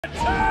Hey,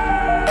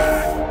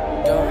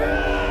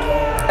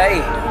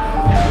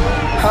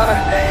 huh?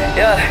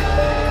 Yeah.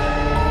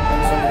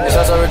 It's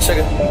also a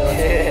trigger.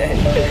 Hey,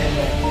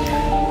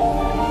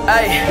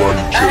 hey,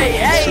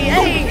 hey,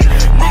 hey.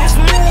 Niggas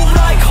move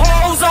like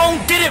hoes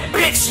on did it,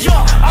 bitch. Yeah,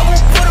 I will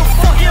put a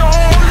fucking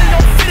hole in your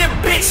fitted,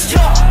 bitch.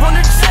 Yeah, run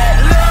the jet,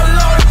 little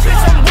Lord, bitch.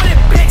 I'm with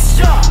it, bitch.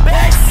 Yeah,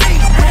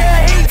 backseat,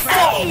 real heat,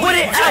 fuck with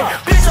it. Ay,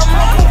 bitch, I'm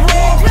on the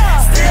road,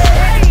 still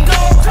hitting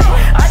go.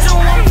 I just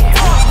wanna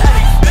fuck,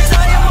 ay, bitch.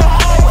 I am a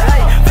hoe,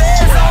 ay,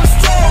 fans on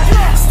stroke,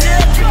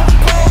 still keep a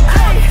broke.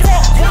 Ay,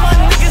 fuck with my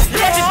niggas,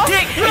 catch a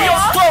dick in your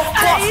throat.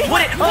 Fuck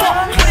with it, fuck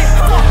with it,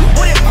 fuck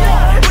with it, fuck with it,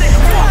 fuck with it,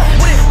 fuck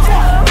with it,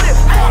 fuck with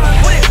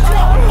it,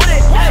 fuck with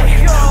it, ay,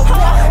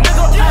 fuck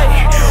nigga,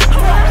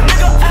 ay, fuck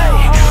nigga, ay,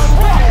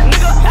 fuck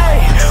nigga,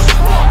 ay,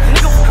 fuck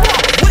nigga,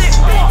 fuck with it,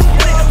 fuck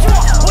with it,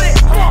 fuck with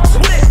it, fuck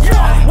with it,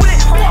 fuck with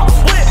it, fuck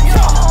with it,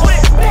 fuck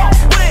with it, fuck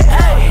with it,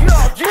 ay,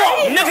 fuck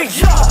nigga,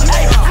 yo,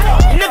 ay,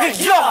 nigga,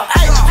 yo,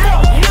 ay,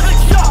 fuck nigga,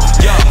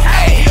 yo,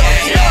 ay,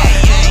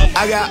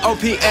 I got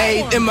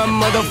OPA in my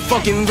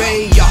motherfucking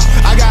vein, yo.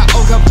 I got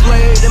Oka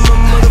blade in my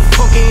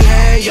motherfucking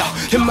hand, yo.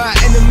 Hit my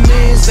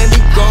enemies and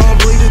they gon'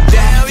 bleed to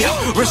death, yo.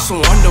 Wrist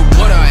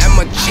underwater and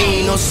my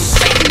chain on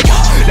Satan, yo.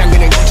 난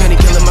그냥 천천히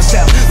killing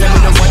myself. Let me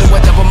know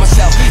what up on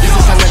myself. 이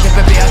세상을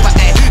대표해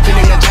아파해.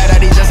 그냥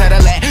차라리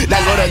자살할래.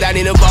 난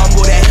걸어다니는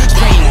범고래.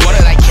 Spraying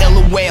water like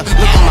killer whale.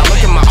 Look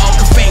at my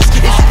Oka face.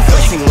 It's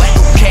reversing like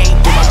cocaine.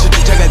 도망쳐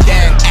쫓아가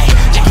damn, ayy.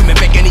 잡히면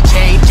back any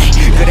chain.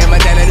 그래만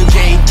다나는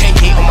chain.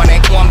 Tanky on my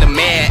neck, I'm the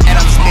man. And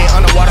I'm still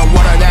underwater,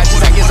 water. 난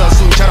지상에서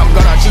숨처럼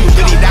걸어.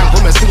 지우들이 난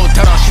보면 쓰고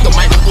털어. 시도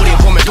말고 우리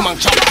보면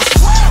도망쳐.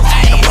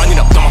 I'm running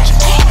up, 도망쳐.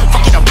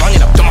 Fuck it, I'm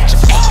running up, 도망쳐.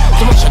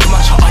 도망쳐,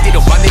 도망쳐.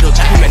 어디로 반대로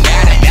잡히면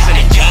나는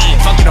뺏어낸 chain.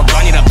 Fuck it, I'm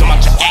running up,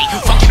 도망쳐.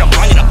 Fuck it, I'm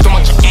running up,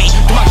 도망쳐.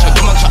 도망쳐,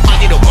 도망쳐.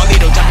 어디로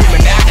반대로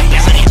잡히면 나는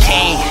뺏어낸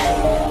chain.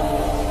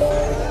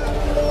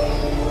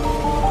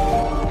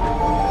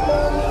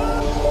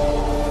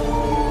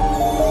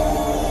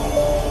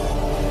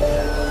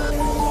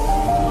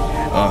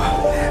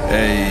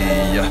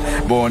 Hey,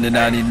 born in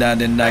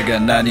 99 and I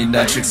got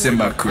 99 tricks in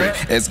my crib.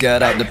 It's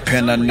got out the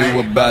pen, I knew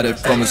about it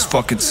from his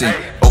fucking team.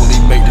 Only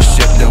make the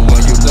shit that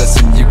when you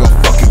listen, you gon'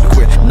 fucking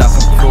quit. Not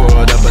from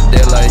court, up a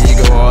day like he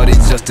go hard,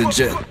 he's just a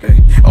jet.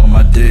 On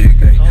my dick,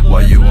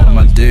 why you on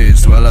my dick?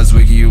 Well, last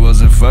week you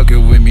wasn't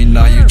fucking with me,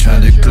 now you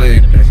tryna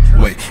click.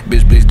 Wait,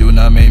 bitch, please do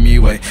not make me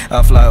wait.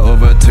 I fly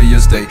over to your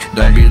state,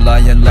 don't be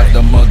lying like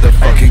the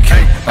motherfucking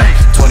cake.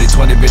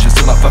 2020 bitches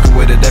still not fucking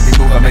with it. Every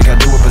move I make, I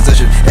do a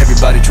position.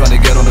 Everybody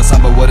tryna get